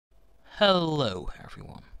Hello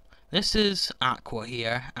everyone, this is Aqua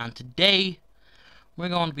here, and today we're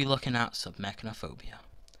going to be looking at submechanophobia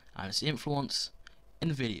and its influence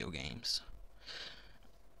in video games.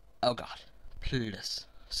 Oh god, please,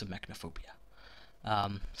 submechanophobia.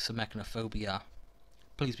 Submechanophobia,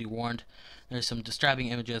 please be warned, there's some disturbing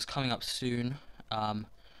images coming up soon,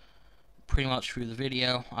 pretty much through the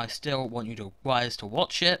video. I still want you to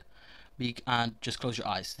watch it, and just close your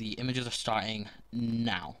eyes. The images are starting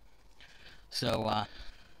now. So,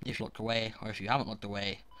 if you looked away, or if you haven't looked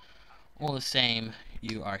away, all the same,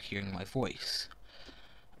 you are hearing my voice.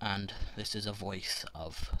 And this is a voice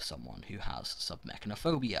of someone who has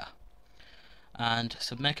submechanophobia. And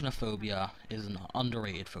submechanophobia is an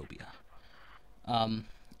underrated phobia.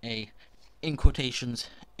 In quotations,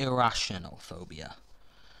 irrational phobia.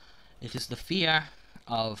 It is the fear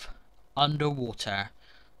of underwater,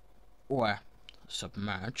 or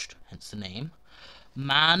submerged, hence the name,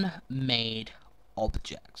 man-made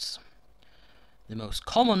objects. The most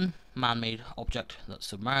common man-made object that's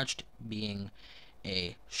submerged being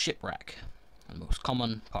a shipwreck. And the most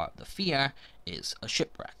common part of the fear is a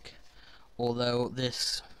shipwreck. Although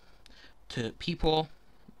this, to people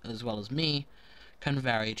as well as me, can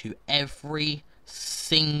vary to every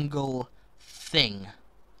single thing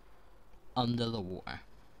under the water.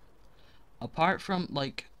 Apart from,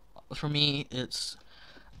 like, for me,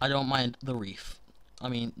 I don't mind the reef. I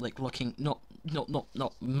mean, like, looking, not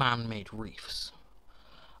man-made reefs.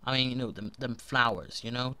 I mean, you know, them flowers, you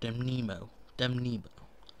know, them Nemo.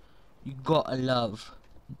 You gotta love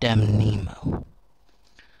them Nemo.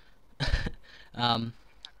 And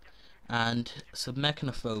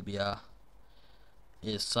submechanophobia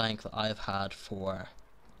is something that I've had for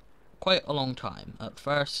quite a long time. At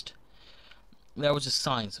first, there was just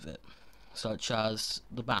signs of it, such as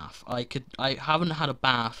the bath. I haven't had a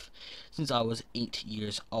bath since I was 8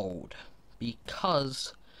 years old,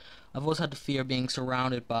 because I've always had the fear of being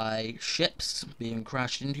surrounded by ships, being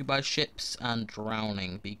crashed into by ships, and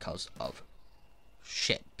drowning because of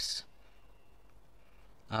ships.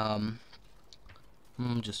 I'm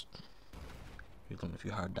just, I don't know if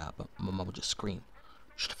you heard that, but my mum would just scream,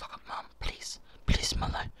 "Shut the fuck up, mum, please, please,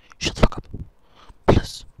 mother, shut the fuck up,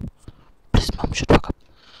 please, please, mum, shut the fuck up."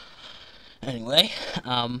 Anyway,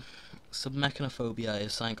 submechanophobia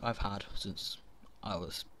is something I've had since I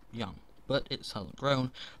was young, but it hasn't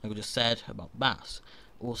grown, like I just said about bass.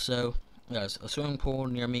 Also, there's a swimming pool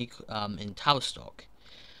near me in Tavistock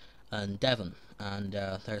and Devon, and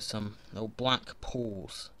there's some little black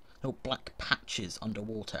pools, little black patches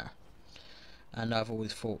underwater, and I've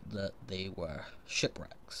always thought that they were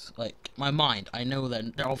shipwrecks. Like, my mind, I know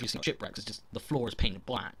that they're obviously not shipwrecks, it's just the floor is painted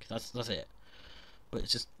black, that's it. But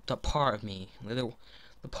it's just that part of me, the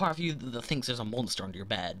part of you that thinks there's a monster under your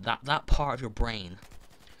bed, that part of your brain,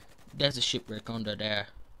 there's a shipwreck under there,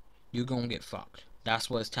 you're gonna get fucked. That's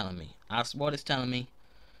what it's telling me. That's what it's telling me.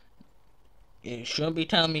 It shouldn't be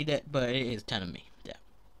telling me that, but it is telling me that.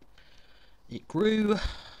 It grew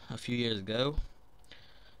a few years ago,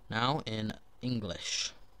 now, in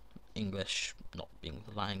English. English not being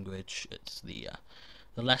the language, it's the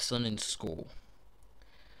lesson in school.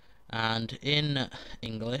 And in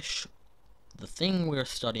English, the thing we're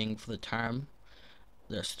studying for the term,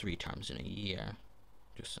 there's 3 terms in a year,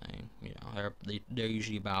 just saying, you know, they're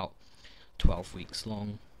usually about 12 weeks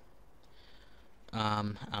long.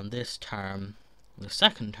 And this term, the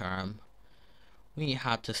second term, we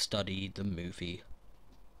had to study the movie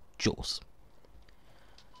Jaws.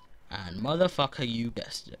 And motherfucker, you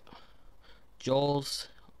guessed it, Jaws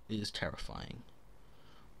is terrifying.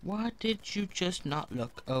 Why did you just not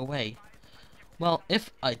look away? Well, if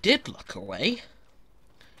I did look away,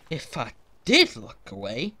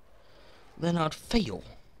 then I'd fail.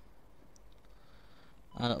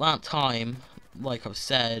 And at that time, like I've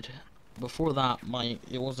said, before that,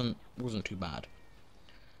 it wasn't too bad.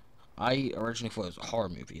 I originally thought it was a horror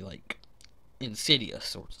movie, like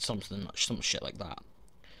Insidious or some shit like that.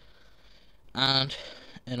 And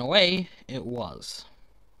in a way, it was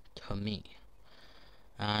to me.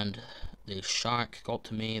 And the shark got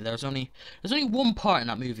to me. There's only one part in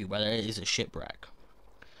that movie where there is a shipwreck.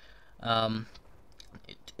 I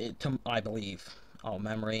believe,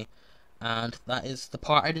 memory, and that is the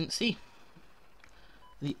part I didn't see.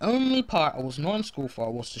 The only part I was not in school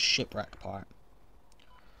for was the shipwreck part.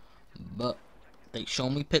 But they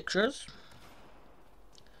showed me pictures.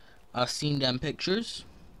 I've seen them pictures.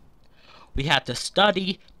 We had to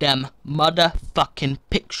study them motherfucking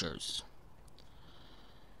pictures.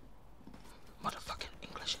 Motherfucking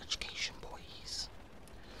English education, boys.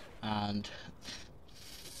 And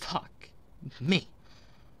fuck me.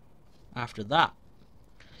 After that,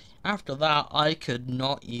 After that, I could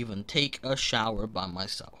not even take a shower by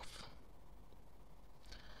myself.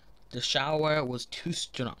 The shower was too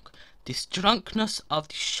strong. The drunkenness of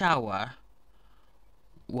the shower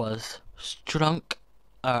was stronger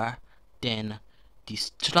than the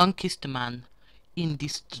strongest man in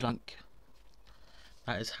this drunk.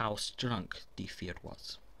 That is how drunk the fear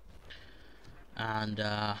was. And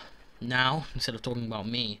now, instead of talking about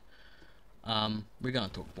me, we're gonna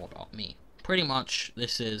talk more about me. Pretty much,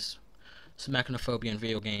 this is Submechanophobia in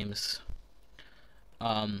video games.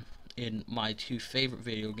 In my two favorite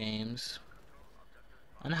video games,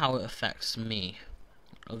 and how it affects me.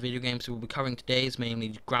 The video games we'll be covering today is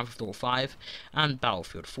mainly Grand Theft Auto 5 and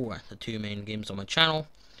Battlefield 4, the two main games on my channel,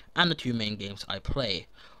 and the two main games I play.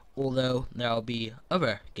 Although there will be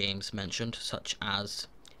other games mentioned, such as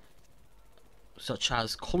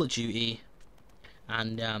Call of Duty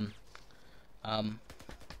and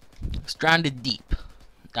Stranded Deep.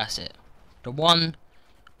 That's it. The one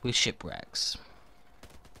with shipwrecks.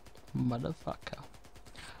 Motherfucker.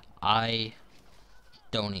 I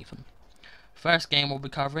don't even. First game we'll be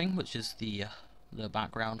covering, which is the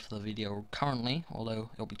background for the video currently,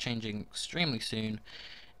 although it'll be changing extremely soon,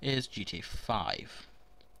 is GTA 5.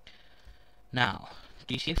 Now,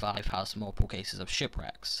 GTA 5 has multiple cases of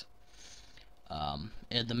shipwrecks.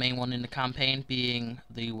 The main one in the campaign being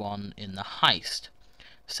the one in the heist.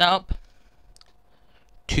 Setup,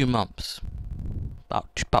 2 months.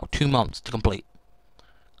 About 2 months to complete,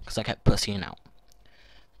 because I kept pussying out.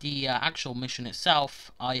 The actual mission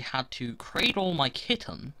itself, I had to cradle my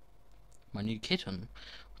kitten, my new kitten,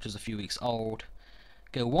 which was a few weeks old,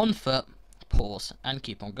 go 1 foot, pause, and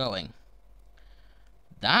keep on going.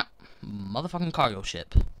 That motherfucking cargo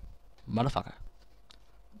ship. Motherfucker.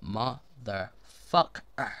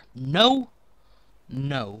 Motherfucker. No.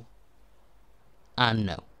 No. And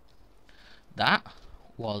no. That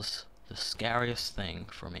was the scariest thing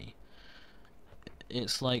for me.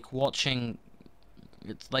 It's like watching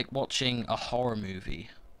a horror movie.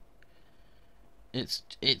 It's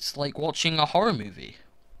like watching a horror movie.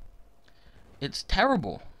 It's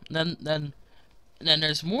terrible. Then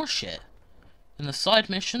there's more shit. In the side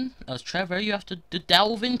mission, as Trevor, you have to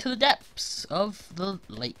delve into the depths of the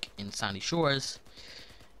lake in Sandy Shores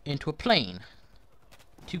into a plane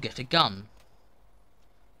to get a gun.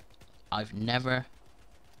 I've never,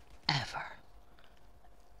 ever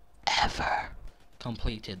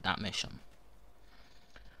completed that mission.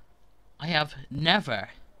 I have never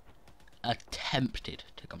attempted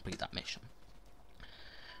to complete that mission.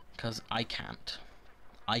 Because I can't.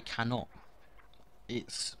 I cannot.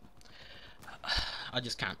 I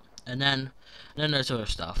just can't. And then there's other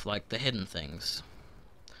stuff, like the hidden things.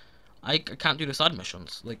 I can't do the side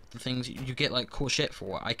missions. Like, the things you get, like, cool shit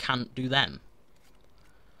for. I can't do them.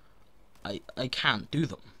 I can't do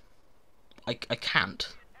them. I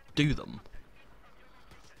can't do them.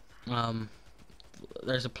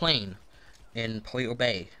 There's a plane in Polito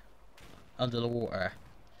Bay under the water,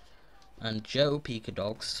 and Joe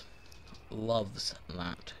Peakadogs loves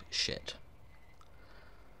that shit.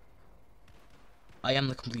 I am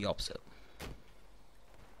the complete opposite.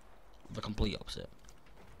 The complete opposite.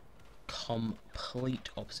 Complete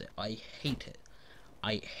opposite. I hate it.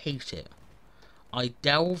 I hate it. I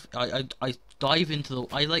dive into the,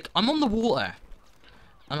 I'm on the water,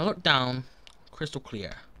 and I look down, crystal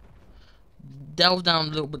clear. Delve down a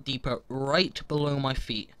little bit deeper, right below my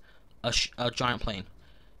feet, a giant plane.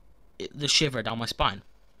 The shiver down my spine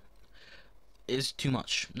is too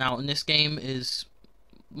much. Now, in this game is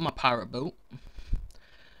my pirate boat,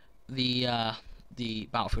 the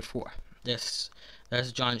Battlefield 4. There's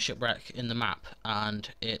a giant shipwreck in the map, and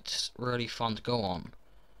it's really fun to go on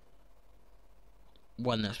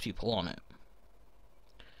when there's people on it,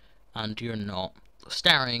 and you're not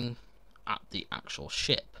staring at the actual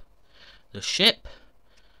ship. The ship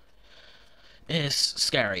is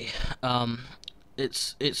scary.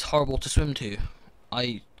 It's horrible to swim to.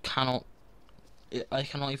 I cannot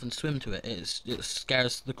even swim to it. It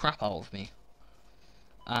scares the crap out of me.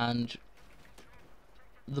 And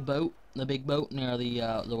the boat, the big boat near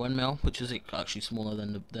the windmill, which is actually smaller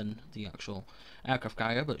than the actual aircraft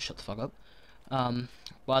carrier, but shut the fuck up.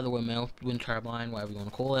 By the windmill, wind turbine, whatever you want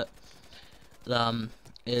to call it,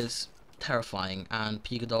 is terrifying, and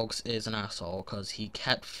Peakadogs is an asshole because he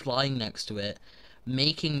kept flying next to it,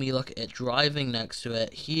 making me look at it, driving next to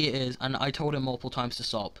it. He is, and I told him multiple times to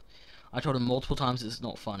stop. I told him multiple times it's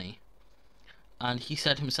not funny, and he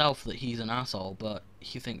said himself that he's an asshole, but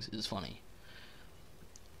he thinks it's funny.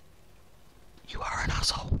 You are an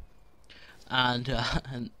asshole.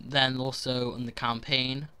 And then also in the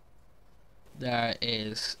campaign, there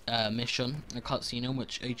is a mission, a cutscene in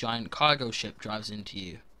which a giant cargo ship drives into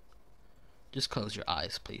you. Just close your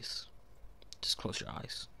eyes, please. Just close your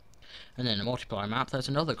eyes. And then in a multiplayer map, there's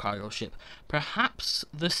another cargo ship. Perhaps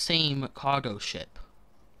the same cargo ship.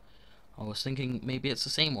 I was thinking maybe it's the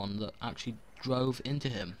same one that actually drove into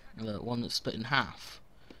him. The one that's split in half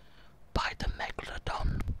by the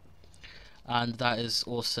Megalodon. And that is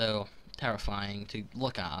also terrifying to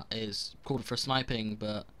look at. It's called for sniping,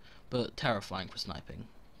 but terrifying for sniping.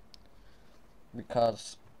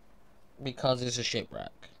 Because it's a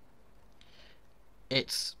shipwreck.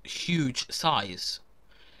 Its huge size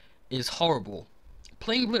is horrible.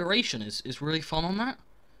 Playing obliteration is really fun on that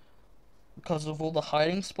because of all the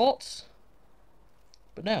hiding spots.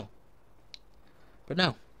 But no.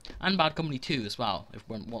 And Bad Company 2 as well,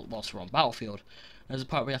 whilst we're on Battlefield. There's a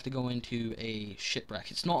part where we have to go into a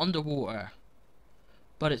shipwreck. It's not underwater,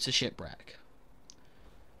 but it's a shipwreck.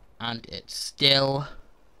 And it's still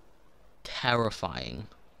terrifying.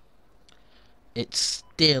 It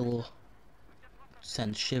still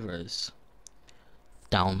sends shivers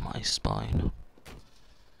down my spine.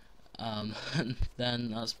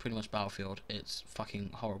 Then that's pretty much Battlefield. It's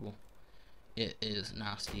fucking horrible. It is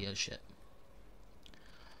nasty as shit.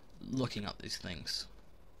 Looking at these things.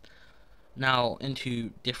 Now,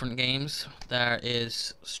 into different games, there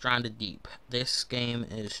is Stranded Deep. This game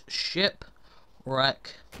is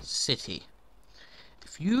Shipwreck City.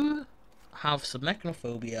 If you have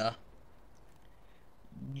Submechanophobia,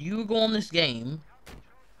 you go on this game,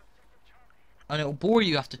 and it'll bore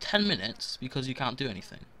you after 10 minutes because you can't do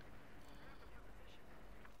anything.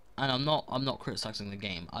 And I'm not criticizing the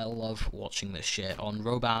game. I love watching this shit on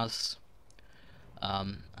Robaz,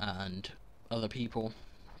 and other people.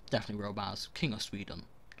 Definitely Robaz, King of Sweden.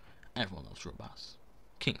 Everyone loves Robaz,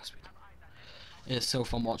 King of Sweden. It's so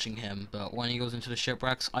fun watching him, but when he goes into the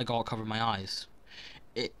shipwrecks, I gotta cover my eyes.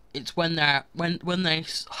 It's when they're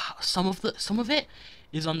some of it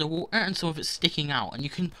is underwater and some of it's sticking out,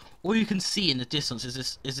 and all you can see in the distance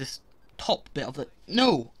is this top bit of the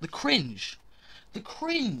cringe. The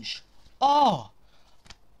cringe. Oh,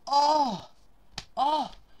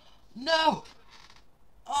 no.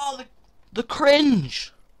 Oh, the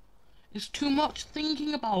cringe. It's too much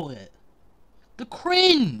thinking about it. The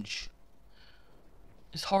cringe.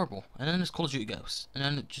 It's horrible. And then there's Call of Duty Ghosts. And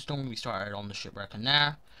then it just don't get me started on the shipwreck. And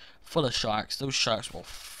there, full of sharks. Those sharks will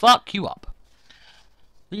fuck you up.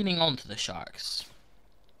 Leading on to the sharks.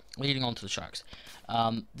 The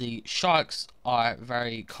sharks are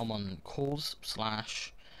very common cause /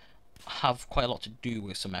 have quite a lot to do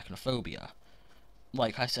with some mechanophobia.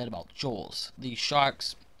 Like I said about Jaws, the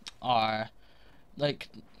sharks are like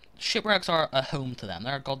shipwrecks are a home to them.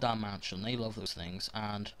 They're a goddamn mansion. They love those things,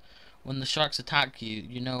 and when the sharks attack you,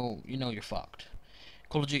 you know you're fucked.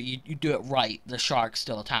 Call of Duty, you do it right, the sharks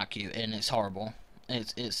still attack you, and it's horrible.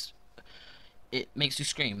 It makes you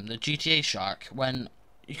scream. The GTA shark, when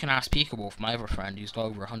you can ask Peekaboo, my other friend who's got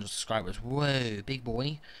over 100 subscribers. Whoa, big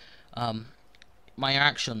boy. My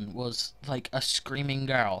reaction was like a screaming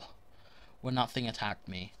girl when that thing attacked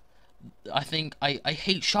me. I think I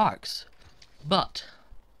hate sharks, but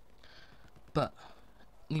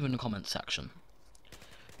leave in the comments section.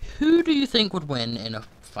 Who do you think would win in a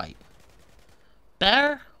fight?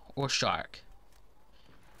 Bear or shark?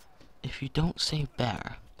 If you don't say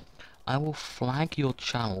bear, I will flag your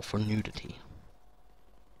channel for nudity.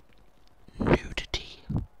 Nudity.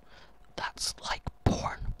 That's like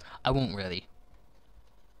porn. I won't really.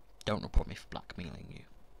 Don't report me for blackmailing you.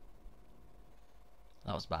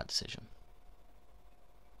 That was a bad decision.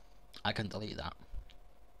 I can delete that.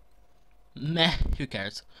 Meh, who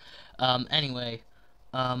cares? Anyway,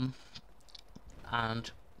 and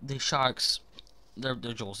the sharks, their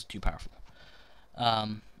jaws are too powerful.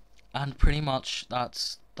 And pretty much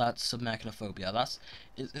that's Submechanophobia.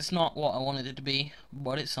 It's not what I wanted it to be,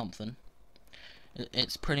 but it's something.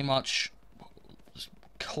 It's pretty much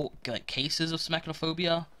like cases of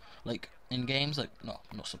Submechanophobia, like in games, like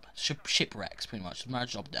shipwrecks, pretty much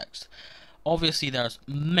submerged objects. Obviously, there's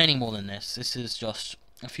many more than this. This is just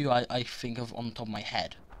a few I think of on the top of my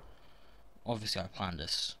head. Obviously, I planned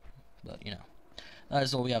this, but you know, that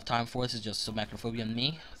is all we have time for. This is just Submechanophobia and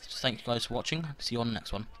me. Thank you guys for watching. See you on the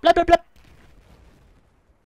next one. Blah blah blah.